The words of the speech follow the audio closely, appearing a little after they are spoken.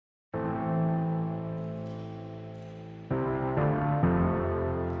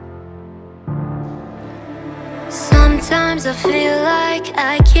Sometimes I feel like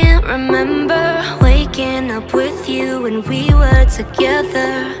I can't remember waking up with you when we were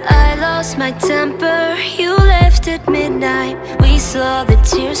together. I lost my temper, you left at midnight. We saw the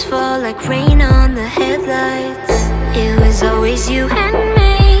tears fall like rain on the headlights. It was always you and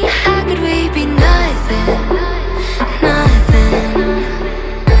me. How could we be nothing, nothing?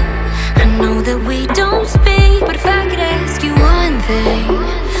 I know that we don't speak, but if I could ask you one thing,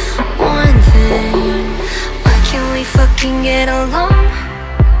 one thing, why can't we fucking get along?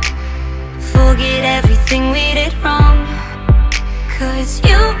 Forget everything we did wrong. Cause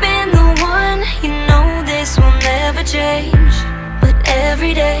you've been the one, you know this will never change. But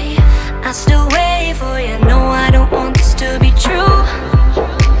every day I still wait for you. No, I don't want this to be true.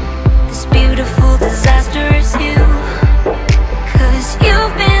 This beautiful disaster is you. Cause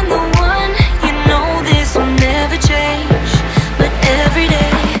you've been the one, you know this will never change. But every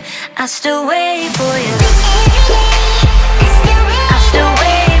day I still wait for you. I still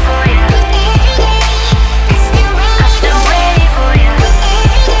wait for you. I still wait for you.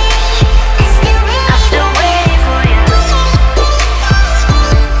 I still wait for you.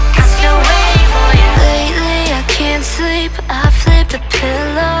 I still wait for you. Lately I can't sleep, I flip the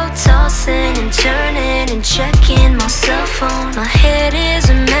pillow, tossing and turning and checking my cell phone. My head is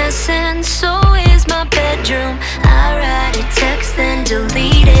a mess and so is my bedroom. I write a text then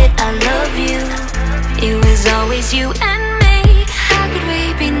delete it, I love you. It was always you and me. How could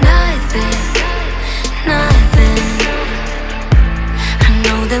we be nothing, nothing? I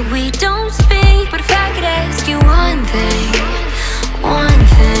know that we don't speak, but if I could ask you one thing, one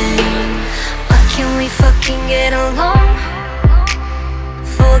thing, why can't we fucking get along?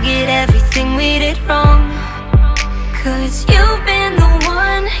 Forget everything we did wrong. Cause you've been the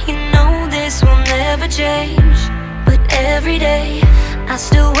one, you know this will never change. But every day I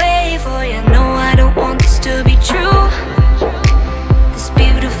still wait for you. No, I don't want this to be true. This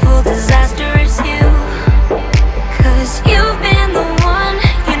beautiful disaster is you. Cause you've been the one,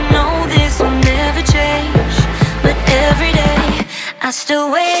 you know this will never change. But every day I still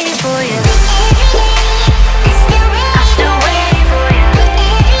wait for you. I still wait for you.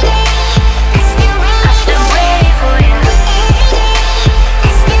 I still wait for you.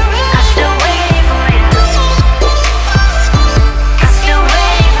 I still wait for you. I still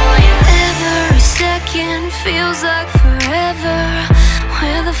wait for you. Every second feels like forever.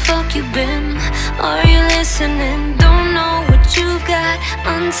 Where the fuck you been? Are you listening? Don't know what you've got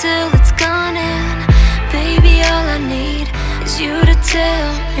until it's gone. And baby, all I need is you to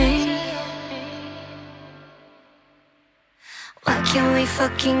tell me. Why can't we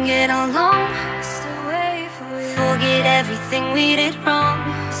fucking get along? Forget everything we did wrong.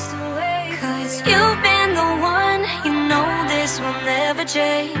 Cause you've been the one, you know this will never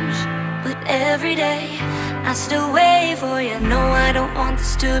change. But every day I still wait for you. No, I don't want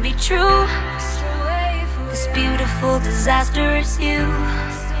this to be true. This beautiful disaster is you.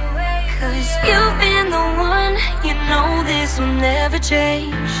 Cause you've been the one, you know this will never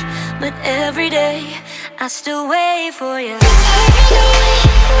change. But every day I still wait for you. I still wait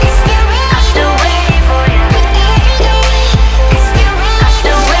for you. I still wait for you. I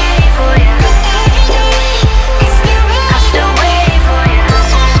still wait for you. I still wait for you.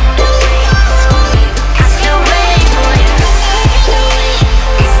 I still wait for you.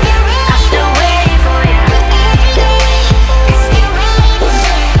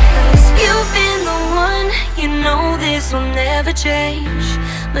 Cause you've been the one, you know this will never change.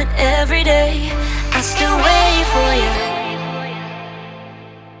 But every day I still wait for you.